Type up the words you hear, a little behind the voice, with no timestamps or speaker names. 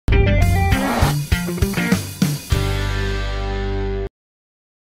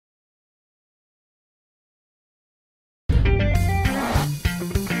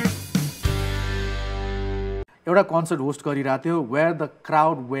एउटा concert host गरिरहेको थियो where the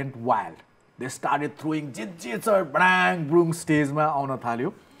crowd went wild they started throwing जे छ ब्राङ ब्रुङ स्टेजमा आउन थाल्यो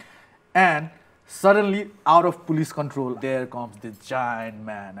and suddenly out of police control there comes this giant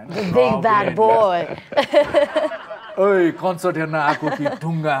man and the big bad boy Oi concert हेर्न आको कि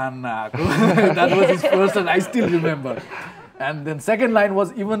ढुङ्गा हान्न आको that was his first and I still remember and then second line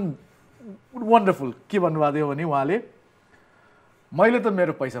was even wonderful के भन्नुभएको थियो भने उहाँले मैले त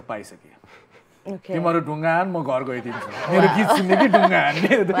मेरो पैसा पाइसके तिम्रो ढुङ्गा हान म घर गइदिन्छु मेरो गीत सुन्ने कि ढुङ्गा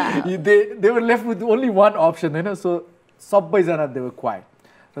हान्ने they were left with only one option हैन so सबैजना they were quiet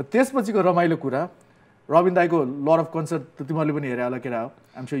र त्यसपछिको रमाइलो कुरा रबिन दाइको लट अफ कन्सर्ट त तिमीहरूले पनि हेरे होला केरा हो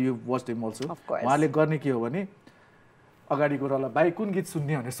I'm sure you watched him also उहाँले गर्ने के हो भने अगाडिको रला भाइ कुन गीत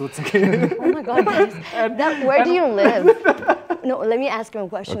सुन्ने भनेर सोध्छ के Oh my god where do you live No let me ask you a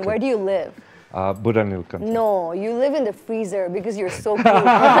question where do you live Buranil country No you live in the freezer because you're so cool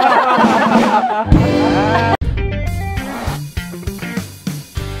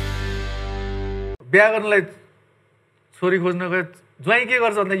बिहा गर्नलाई छोरी खोज्न गए ज्वाइँ के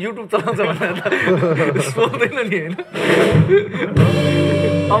गर्छ भन्दा युट्युब चलाउँछ भनेर सोध्दैन नि हैन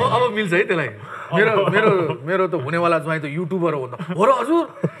अब मिल्छ है त्यसलाई मेरो त हुनेवाला ज्वाइँ त युट्युबर हो भन्दा हो र हजुर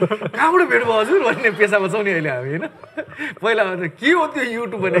कहाँबाट भेट भयो हजुर भन्ने पेसामा छौँ नि अहिले हामी हैन पहिला के हो त्यो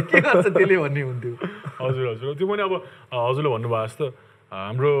युट्युब भने के गर्छ त्यसले भन्ने हुन्थ्यो हजुर हजुर त्यो पनि अब हजुरले भन्नुभयो जस्तो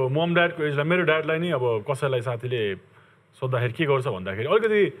हाम्रो मम ड्याडको एजमा मेरो ड्याडलाई नि अब कसैलाई साथीले सोद्धाखेरि के गर्छ भन्दाखेरि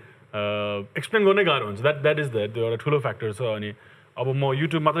अलिकति एक्सप्लेन गर्नै गाह्रो हुन्छ द्याट इज द्याट त्यो एउटा ठुलो फ्याक्टर छ अनि अब म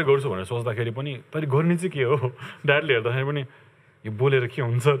युट्युब मात्रै गर्छु भनेर सोच्दाखेरि पनि तैँले गर्ने चाहिँ के हो ड्याडले हेर्दाखेरि पनि यो बोलेर के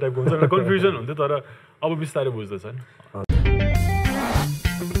हुन्छ टाइपको हुन्छ एउटा कन्फ्युजन हुन्थ्यो तर अब बिस्तारै बुझ्दैछन्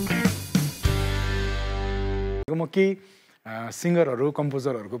म केही सिङ्गरहरू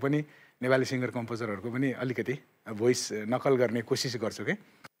कम्पोजरहरूको पनि नेपाली सिङ्गर कम्पोजरहरूको पनि अलिकति भोइस नकल गर्ने कोसिस गर्छु के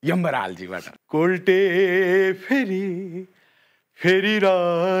यम्बरालजीबाट कोल्टे फेरि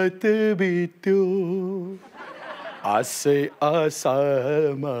रात बित्यो आशै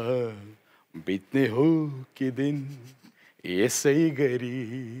आशामा बित्ने हो कि दिन यसै गरी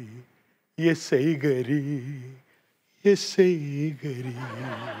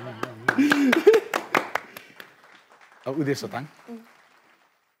अब उदय सोताङ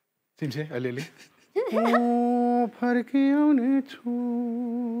चिन्छे अलिअलि फर्किआउने छु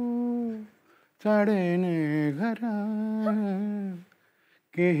चाँडै नै घर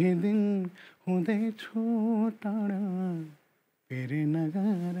केही दिन हुँदैछु टाढा फेरि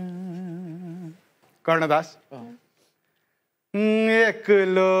नगर कर्णदास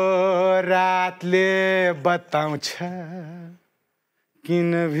एक्लो रातले बताउँछ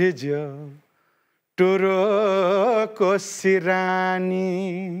किन भिज्यो टुरोको सिरानी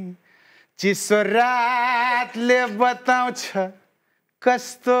चिसो रातले बताउँछ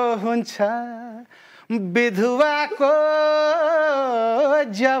कस्तो हुन्छ विधुवाको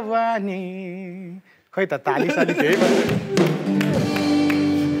जवानी खै त ताली साली केही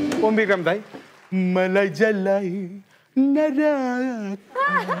ओम विक्रम दाइ मलाई जलाई नराख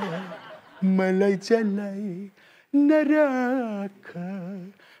मलाई जलाई नराख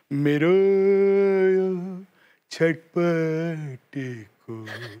मेरो छटपटेको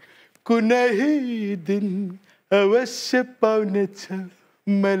कुनै दिन अवश्य पाउनेछ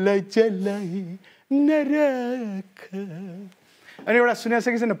मलाई जलाई नराख अनि एउटा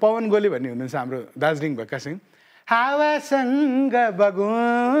सुनिसकेको छैन पवन गोली भन्ने हुनुहुन्छ हाम्रो दार्जिलिङ भएका सिंह हावासँग बगु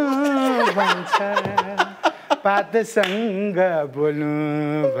भन्छ पातसँग बोल्नु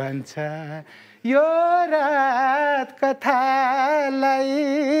भन्छ यो रात कथालाई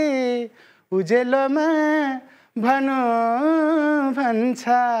उजेलोमा भनु भन्छ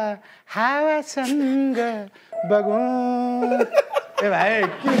हावासँग बगु ए भाइ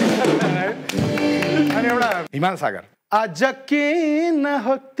अनि एउटा हिमाल सागर आज किन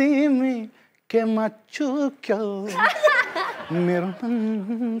हो तिमी के मचुक्यौ मेरो मन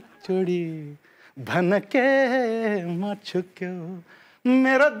चोडी भन के मचुक्यौ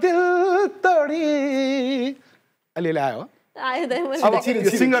मेरो दिल तोडी अलिअलि आयो अब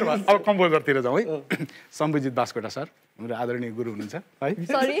सिङ्गर अब कम्पोजरतिर जाउँ है शम्भुजित बास्कोटा सर मेरो आदरणीय गुरु हुनुहुन्छ है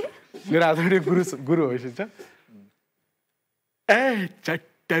मेरो आदरणीय गुरु होइसक्छ ए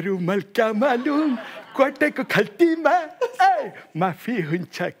चट्टरुमल क्या मालुम कोटेको खल्तीमा माफी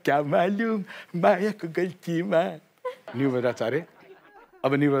हुन्छ क्या मालुम मायाको गल्तीमा निवराचार्य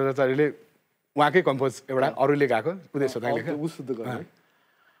अब निवराचार्यले उहाँकै कम्पोज एउटा अरूले गाएको उदय सोताङले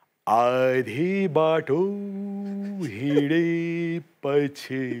आधी बाटो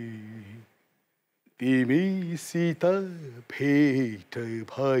हिँडेपछि तिमीसित भेट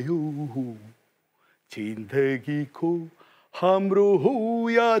भयो जिन्दगीको हाम्रो हो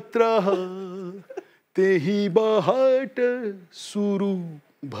यात्रा त्यही बहट सुरु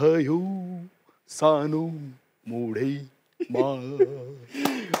भयो सानो मोडैमा।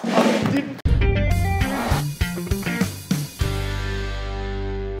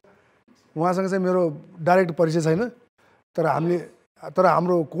 उहाँसँग चाहिँ मेरो डाइरेक्ट परिचय छैन, तर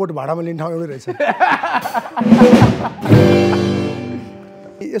हाम्रो कोट भाडामा लिने ठाउँ एउटै रहेछ।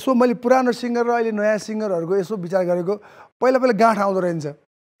 यसो मैले पुरानो सिङ्गर र अहिले नयाँ सिङ्गरहरूको यसो विचार गरेको, पहिला गाँठ आउँदो रहेछ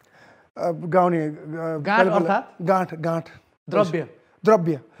गाउने। गाँठ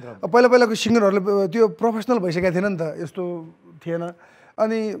द्रव्य पहिलाको सिङ्गरहरूले त्यो प्रोफेसनल भइसकेको थिएन नि त, यस्तो थिएन।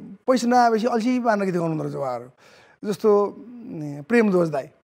 अनि पैसा नआएपछि अल्छी पार्न गीत गाउनु रहेछ उहाँहरू। जस्तो प्रेमध्वज दाई,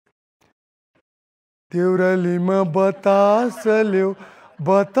 देउरालीमा बतास ल्याऊ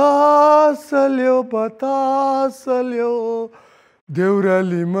बतास ल्याऊ बतास ल्याऊ,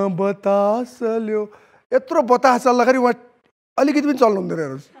 देउरालीमा बतास ल्याऊ। यत्रो बतास चल्दाखेरि उहाँ अलिकति पनि चल्नु हुँदैन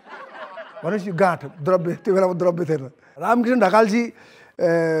हेर्नुहोस्। भनेपछि गाँठ द्रव्य, त्यो बेलामा द्रव्य थिएन। रामकृष्ण ढकालजी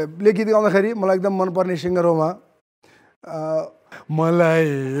ले गीत गाउँदाखेरि मलाई एकदम मनपर्ने सिङ्गर हो उहाँ। मलाई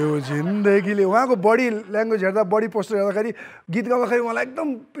यो जिन्दगीले, उहाँको बडी ल्याङ्ग्वेज हेर्दा, बडी पोस्टर हेर्दाखेरि, गीत गाउँदाखेरि मलाई एकदम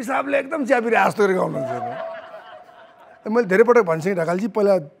पिसाबले एकदम च्यापिरहेको जस्तो गरेर गाउनुहुन्छ। मैले धेरै पटक भन्छु ढकालजी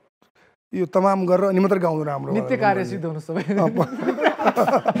पहिला यो तमाम गरेर अनि मात्रै गाउनु राम्रो, नित्य कार्य सिद्ध हुनु सबै।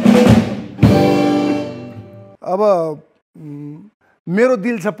 अब मेरो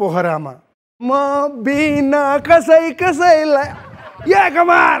दिल छ पोखरामा, म बिना कसैलाई या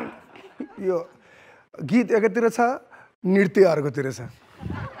कमान। यो गीत एकातिर छ, नृत्य अर्कोतिर छ।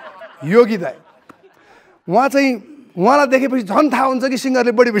 योगी दाई, उहाँलाई देखेपछि झन् थाहा हुन्छ कि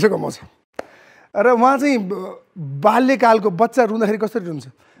सिङ्गरले बढी पैसा कमाउँछ। र उहाँ चाहिँ बाल्यकालको बच्चा रुँदाखेरि कसरी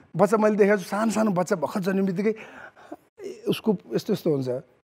रुन्छ, बच्चा मैले देखेको छु, सानो सानो बच्चा भर्खर जन्मिने बित्तिकै उसको यस्तो यस्तो हुन्छ।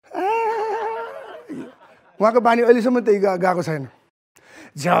 उहाँको बानी अहिलेसम्म त्यही गएको छैन।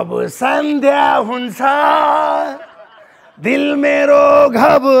 जब सन्ध्या हुन्छ दिल मेरो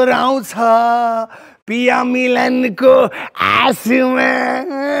घबराउँछ, पिया मिलनको आँसुमा।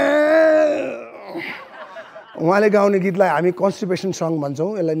 उहाँले गाउने गीतलाई हामी कन्स्टिपेसन सङ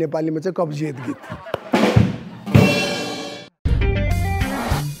भन्छौँ, यसलाई नेपालीमा चाहिँ कब्जियत गीत।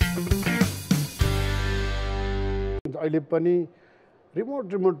 अहिले पनि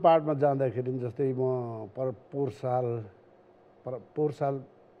रिमोट पार्टमा जाँदाखेरि जस्तै म पोहोर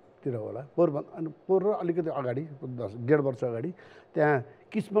सालतिर होला, पोहोर र अलिकति अगाडि 1.5 वर्ष अगाडि त्यहाँ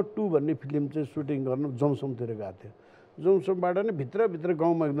किस्मत 2 भन्ने फिल्म चाहिँ सुटिङ गर्न जमसमतिर गएको थियो। जमसमबाट नै भित्रभित्र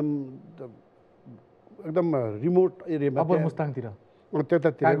गाउँमा एकदम रिमोट एरियामा, अप्पर मुस्ताङतिर,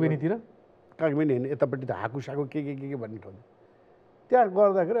 त्यतातिर कागबेनीतिर, कागबेनी होइन, यतापट्टि त हाकु साकु के भन्ने ठाउँ त्यहाँ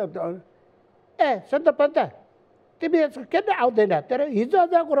गर्दाखेरि ए सन्त पन्त तिमी किन आउँदैन, तेरो हिजो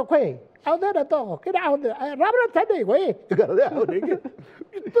आज कुरो खोइ आउँदैन त, किन आउँदैन, राम्रो छ नि खोइ गर्दै आउने कि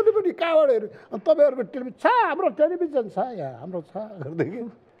यस्तोले पनि कहाँबाट। तपाईँहरूको टेलिभिजन छ, हाम्रो टेलिभिजन छ यहाँ, हाम्रो छ गर्दै कि।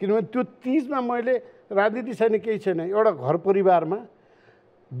 किनभने त्यो 30मा मैले राजनीति छैन, केही छैन, एउटा घर परिवारमा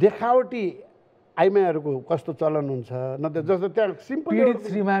देखावटी आइमाईहरूको कस्तो चलन हुन्छ, न त जस्तो त्यहाँ सिम्पल पीडित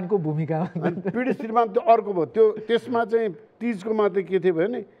श्रीमानको भूमिका। पीडित श्रीमान त्यो अर्को भयो। त्यो त्यसमा चाहिँ तिजकोमा चाहिँ के थियो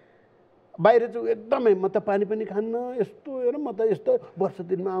भने बाहिर चाहिँ एकदमै म त पानी पनि खान्न, यस्तो हेर म त यस्तो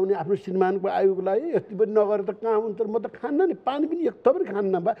वर्ष दिनमा आउने आफ्नो श्रीमानको आयुको लागि यति पनि नगरेर त कहाँ हुन्छ, म त खान्न नि, पानी पनि एक थोक पनि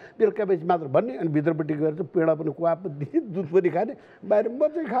खान्न बा, बेलुका बेसी मात्र भन्ने। अनि भित्रपट्टि गएर चाहिँ पेडा पनि कुवा पनि दिने, दुध पनि खाने, बाहिर म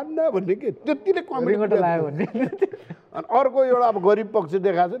चाहिँ खान्न भन्ने कि त्यतिले कमेडी लाग्यो भन्ने। अनि अर्को एउटा अब गरिब पक्ष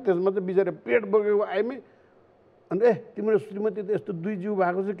देखाएको छ, त्यसमा चाहिँ बिचरा पेट बोकेको आइमै। अनि तिम्रो श्रीमती त यस्तो 2 जिउ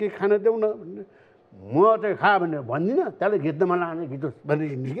भएको छ, केही खान देऊ न भन्ने। म चाहिँ खा भनेर भन्दिनँ, त्यसलाई घिच्नमा लाने घिचोस् भनेर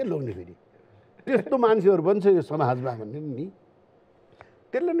हिँड्ने के लोग्ने। फेरि त्यस्तो मान्छेहरू पनि छ यो समाजमा भन्ने नि।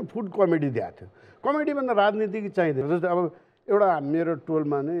 त्यसले नै फुड कमेडी दिएको थियो। कमेडीभन्दा राजनीतिक चाहिँदैन। जस्तै अब एउटा मेरो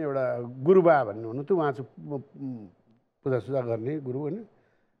टोलमा नै एउटा गुरुबा भन्ने हुनुहुन्थ्यो, उहाँ चाहिँ पूजासुजा गर्ने गुरु होइन।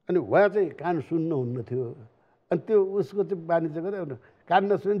 अनि उहाँ चाहिँ कान सुन्नुहुन्न थियो। अनि त्यो उसको चाहिँ बानी चाहिँ गऱ्यो, कान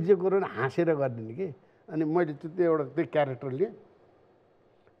नसुने जे गऱ्यो भने हाँसेर गरिदिने कि। अनि मैले त्यो एउटा त्यही क्यारेक्टर लिएँ।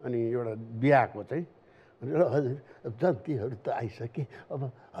 अनि एउटा बिहाको चाहिँ हजुर जन्तीहरू त आइसके, अब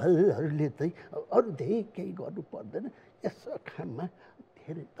हजुरहरूले चाहिँ अरू धेरै केही गर्नु पर्दैन, यसो खाममा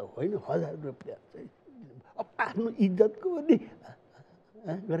धेरै त होइन, 1000 रुपियाँ चाहिँ अब आफ्नो इज्जतको नि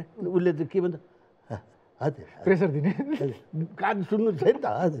गरे। उसले चाहिँ के भन्छ, हजुर प्रेसर दिने, कान सुन्नु छैन त,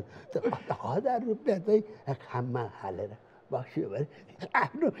 हजुर 1000 रुपियाँ चाहिँ खाममा हालेर बस्यो भने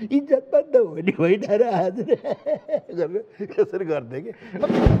आफ्नो इज्जत बन्द हो नि होइन र हजुर यसरी गर्थेँ कि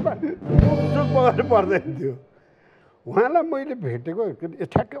पगार पर्दैन थियो। उहाँलाई मैले भेटेको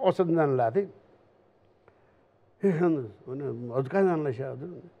ठ्याक्कै औषध जानु लाएको थिएँ। ए हजुर कहाँ जानुलाई छ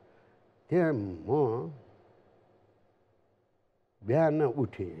हजुर? त्यहाँ म बिहान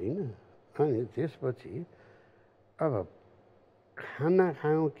उठेँ होइन, अनि त्यसपछि अब खाना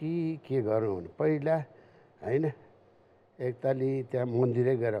खाउँ कि के गरौँ भने पहिला होइन एकतालि त्यहाँ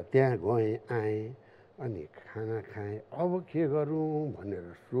मन्दिरै गएर त्यहाँ गएँ आएँ अनि खाना खाएँ अब के गरौँ भनेर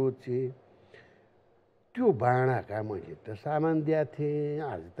सोचेँ त्यो भाँडाका मैले त सामान दिएको थिएँ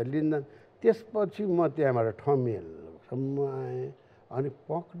आज त लिँदा त्यसपछि म त्यहाँबाट ठमेलसम्म आएँ अनि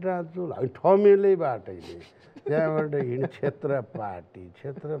पक्राचुल होइन ठमेलैबाटै त्यहाँबाट हिँड क्षेत्रपाटी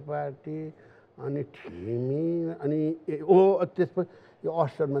अनि ठिमी अनि त्यसपछि यो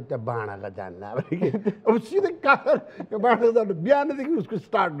असरमा त्यहाँ भाँडाका जान्न अब सिधै कहाँ यो भाँडाको जानु बिहानदेखि उसको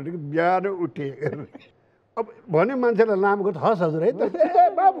स्टार्ट भनेको बिहान उठे अब भन्यो मान्छेलाई लामो हस् हजुर है त ए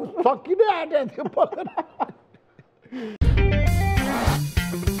बाबु सकिनै आँटेको थियो पक्रा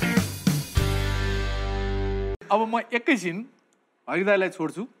अब म एकैछिन हरिदाईलाई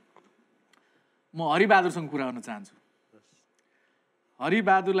छोड्छु म हरिबहादुरसँग कुरा गर्न चाहन्छु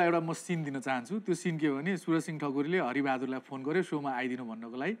हरिबहादुरलाई एउटा म सिन दिन चाहन्छु त्यो सिन के हो भने सुरज सिंह ठकुरीले हरिबहादुरलाई फोन गर्यो सोमा आइदिनु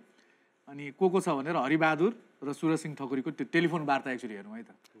भन्नको लागि अनि को छ भनेर हरिबहादुर र सुरज सिंह ठकुरीको त्यो टेलिफोन वार्ता एक्चुअली हेरौँ है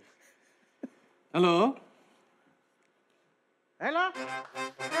त हेलो हेलो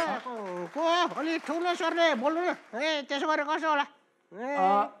को अलि ठुलो स्वरले बोल्नु न ए त्यसो गरेर कसो होला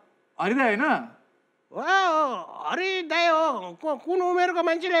हरिदाई होइन हो हरि दाई हो कुन उमेरको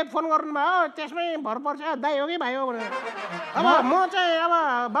मान्छेले फोन गर्नुभयो त्यसमै भर पर्छ दाई हो कि भाइ हो भनेर अब म चाहिँ अब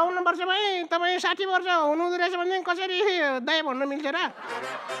 52 वर्ष भएँ तपाईँ 60 वर्ष हुनुहुँदो रहेछ भने कसरी दाई भन्न मिल्छ र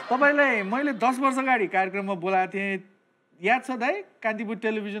तपाईँलाई मैले 10 वर्ष अगाडि कार्यक्रममा बोलाएको थिएँ याद छ दाई कान्तिपुर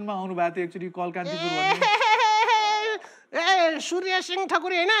टेलिभिजनमा आउनु भएको थियो एक्चुअली कल कान्तिपुर भन्ने ए सूर्य सिंह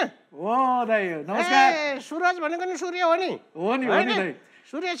ठकुरी होइन हो दाई नमस्कार सुरज भनेको नि सूर्य हो नि दाई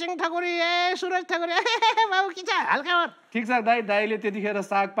सूर्य सिंह ठकुरी ए सुरज ठकुरी बाबु के छ हल्का ठिक छ दाई दाईले त्यतिखेर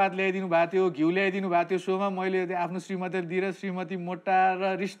सागपात ल्याइदिनु भएको थियो घिउ ल्याइदिनु भएको थियो सोमा मैले आफ्नो श्रीमतीले दिएर श्रीमती मोटा र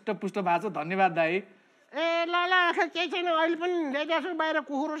रिष्टपुष्ट भएको छ धन्यवाद दाई ए ल केही छैन अहिले पनि ल्याइदिएको छु बाहिर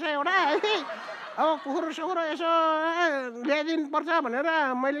कुखुरो छ एउटा अब कुखुरो सुखुरो यसो ल्याइदिनु पर्छ भनेर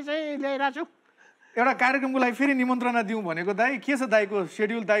मैले चाहिँ ल्याइरहेको छु एउटा कार्यक्रमको लागि फेरि निमन्त्रणा दिउँ भनेको दाई के छ दाईको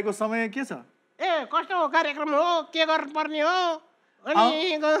सेड्युल दाईको समय के छ ए कस्तो हो कार्यक्रम हो के गर्नुपर्ने हो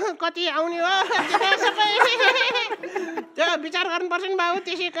अनि कति आउने हो सबै त्यो विचार गर्नुपर्छ नि बाबु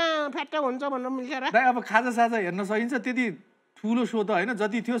त्यसै कहाँ फ्याट्ट हुन्छ भन्नु मिल्छ र दाई अब खाजा साजा हेर्न सकिन्छ त्यति ठुलो सो त होइन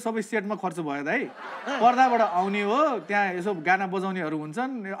जति थियो सबै सेटमा खर्च भयो दाई पर्दाबाट आउने हो त्यहाँ यसो गाना बजाउनेहरू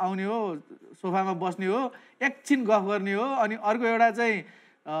हुन्छन् आउने हो सोफामा बस्ने हो एकछिन गफ गर्ने हो अनि अर्को एउटा चाहिँ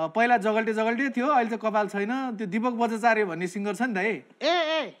पहिला जगल्टे थियो अहिले चाहिँ कपाल छैन त्यो दिपक बजाचार्य भन्ने सिङ्गर छ नि दाई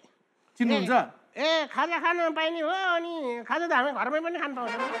ए चिन्नुहुन्छ ए खाजा खान पाइने हो अनि खाजा त हामी घरमै पनि खान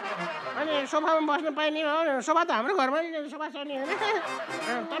पाउँछ अनि सोफामा बस्न पाइने हो सोफा त हाम्रो घरमै सोफा छ नि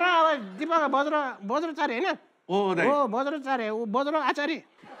होइन तर अब दिपक बज्राचार्य होइन हो बज्राचार्य ऊ बज्र आचार्य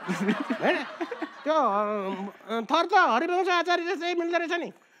होइन त्यो थर त हरिवंश आचार्य जस्तै मिल्दो रहेछ नि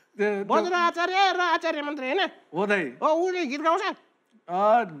बज्र आचार्य र आचार्य मात्रै होइन हो दाई उसले गीत गाउँछ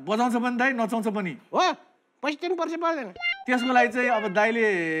बजाउँछ पनि दाई नचाउँछ पनि हो पैसा तिर्नु पर्छ पर्दैन त्यसको लागि चाहिँ अब दाइले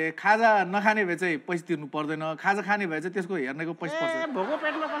खाजा नखाने भए चाहिँ पैसा तिर्नु पर्दैन खाजा खाने भए चाहिँ त्यसको हेर्नेको पैसा पर्छ भोको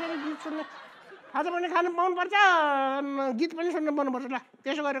पेटमा कसरी गीत सुन्ने खाजा पनि खानु पाउनुपर्छ गीत पनि सुन्नु पाउनुपर्छ ल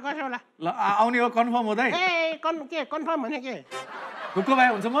त्यसो गरेर कसो होला ल आउने हो कन्फर्म हो दाइ ए के कन्फर्म भने के ढुक्क भए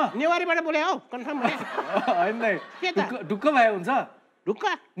हुन्छ म नेवारीबाट बोले हौ कन्फर्म भने हैन दाइ ढुक्क भए हुन्छ ढुक्क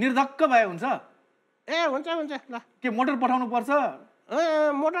निर्धक्क भए हुन्छ ए हुन्छ ल के मोटर पठाउनु पर्छ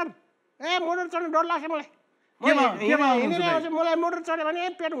मोटर चढ्नु डर लाग्छ मलाई मोटर चढ्यो भने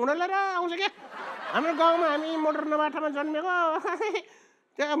पेट हुँडलेर आउँछ क्या हाम्रो गाउँमा हामी मोटर नबाटामा जन्मेको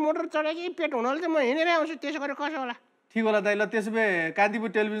त्यो मोटर चढ्यो कि पेट हुनाले चाहिँ म हिँडेरै आउँछु त्यसो गरेर कसो होला ठिक होला दाइ ल त्यसो भए कान्तिपुर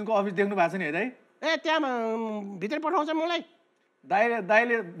टेलिभिजनको अफिस देख्नु भएको छ नि है दाइ ए त्यहाँ भित्र पठाउँछ मलाई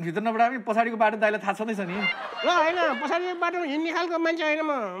दाइले भित्र नपठाए पछाडिको बाटो दाइलाई थाहा छँदैछ नि ल होइन पछाडिको बाटो हिँड्ने खालको मान्छे होइन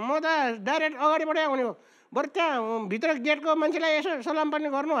म त डाइरेक्ट अगाडिबाटै आउने हो बरु त्यहाँ भित्र गेटको मान्छेलाई यसो सलाम पनि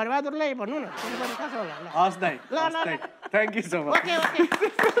गर्नु हरिबहादुरलाई भन्नु न कसो होला हस् दाइ ल thank you so much okay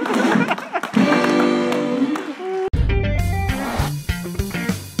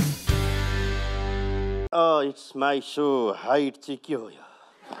it's my so height चाहिँ के हो यो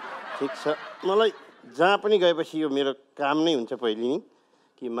ठिक छ मलाई जहाँ पनि गएपछि यो मेरो काम नै हुन्छ पहिले नि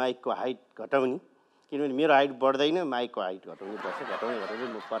कि माइकको हाइट घटाउने किनभने मेरो हाइट बढ्दैन माइकको हाइट घटाउनु पर्छ घटाउने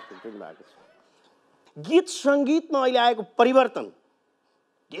म पर्फेक्ट पनि भएको छु गीत सङ्गीतमा अहिले आएको परिवर्तन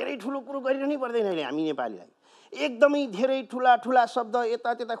धेरै ठुलो कुरो गरिरहनै पर्दैन अहिले हामी नेपालीलाई एकदमै धेरै ठुला ठुला शब्द यता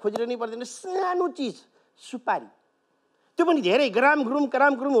त्यता खोजिरहनै पर्दैन सानो चिज सुपारी त्यो पनि धेरै ग्राम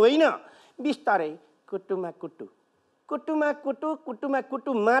ग्रुम होइन बिस्तारै कुटुमा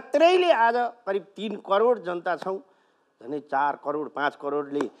कुटु मात्रैले आज करिब 3 करोड जनता छौँ झन् 4 करोड 5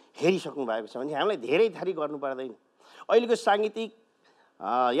 करोडले हेरिसक्नु भएको छ भने हामीलाई धेरै थरी गर्नु पर्दैन। अहिलेको साङ्गीतिक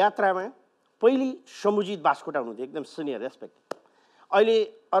यात्रामा पहिले समुजित बास्कोटा हुनुहुन्थ्यो, एकदम सिनियर रेस्पेक्ट। अहिले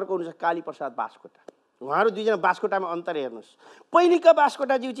अर्को हुनुहुन्छ काली प्रसाद बास्कोटा। उहाँहरू दुईजना बास्कोटामा अन्तर हेर्नुहोस्। पहिलेका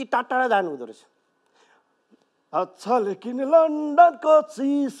बास्कोटाज्यू चाहिँ टाढा जानु हुँदो रहेछ। अच्छा लेकिन लन्डनको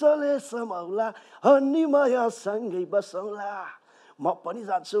चिसोले समाउला हन्नी माया सँगै बसौला म पनि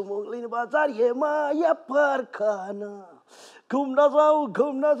जान्छु मुगलिन बजार ए माया पर्खन घुम्न जाऊ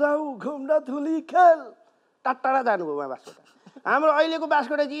घुम्न धुली खेल टाढा जानुभयो उहाँ बास्कोटा। हाम्रो अहिलेको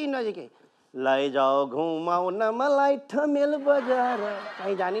बास्कोटा चाहिँ नजिकै लैजाऊ घुमाउन मलाई ठमेल बजार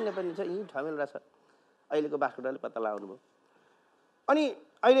कहीँ जाने पनि छ यहीँ ठमेल रहेछ। अहिलेको बास्कोटाले पत्ता लगाउनु भयो। अनि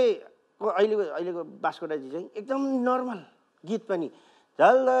अहिलेको बास्कोटाजी चाहिँ एकदम नर्मल गीत पनि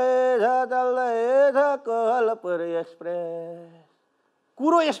चल्दै छ कोहलपुर एक्सप्रेस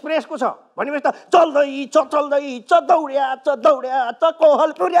कुरो एक्सप्रेसको छ भनेपछि त चल्दै छ दौड्या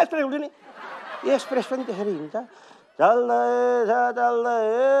कोहलपुर एक्सप्रेस हुन्छ नि। एक्सप्रेस पनि त्यसरी हिँड्छ चल्दै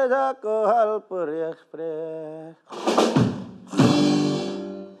छ कोहलपुर एक्सप्रेस।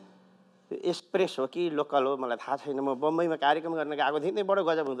 एक्सप्रेस हो कि लोकल हो मलाई थाहा छैन। म बम्बईमा कार्यक्रम गर्न गएको थिएँ, त्यही बडो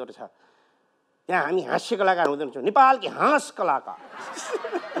गजब हुँदो रहेछ। त्यहाँ हामी हास्य कलाकार हुँदो रहेछौँ, नेपालकी हाँस कलाकार।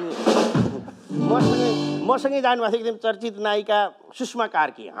 मसँगै जानुभएको थियो एकदम चर्चित नायिका सुषमा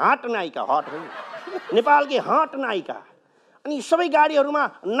कार्की, हाट नायिका, हट हो नेपालकी हाट नायिका। अनि सबै गाडीहरूमा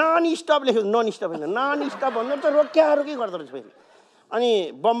नन स्टप लेख्यो, नन स्टप होइन नन स्टप भन्दा त रोकी गर्दो रहेछ फेरि।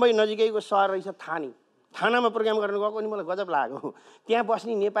 अनि बम्बई नजिकैको सहर रहेछ थानामा प्रोग्राम गर्न गएको अनि मलाई गजब लाग्यो। त्यहाँ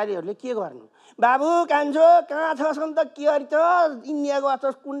बस्ने नेपालीहरूले के गर्नु बाबु कान्छो कहाँ छन् त के अरे त इन्डिया गएको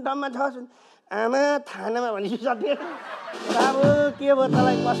छ कुन ठाउँमा छ आमा थानामा भनेपछि सधैँ बाबु के भयो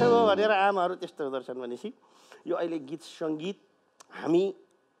तँलाई कसो भयो भनेर आमाहरू त्यस्तो हुँदो रहेछन्। भनेपछि यो अहिले गीत सङ्गीत हामी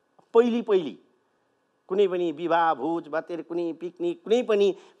पहिली कुनै पनि विवाह भोज भातेर कुनै पिकनिक कुनै पनि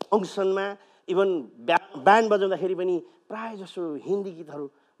फङ्सनमा इभन ब्यान्ड बजाउँदाखेरि पनि प्रायः जसो हिन्दी गीतहरू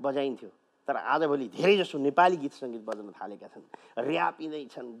बजाइन्थ्यो। तर आजभोलि धेरै जसो नेपाली गीत सङ्गीत बजाउन थालेका छन्, ऱ्याप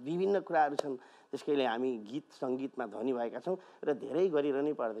यिँदैछन्, विभिन्न कुराहरू छन्। त्यसकैले हामी गीत सङ्गीतमा धनी भएका छौँ र धेरै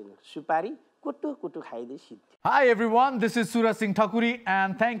गरिरहनै पर्दैन। सुपारी कुटु खाइदिए सिद्धि। Hi everyone, this is Suraj Singh Thakuri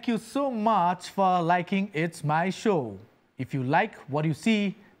and thank you so much for liking It's My Show. If you like what you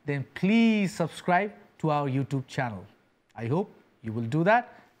see, then please subscribe to our YouTube channel. I hope you will do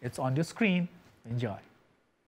that. It's on your screen. Enjoy.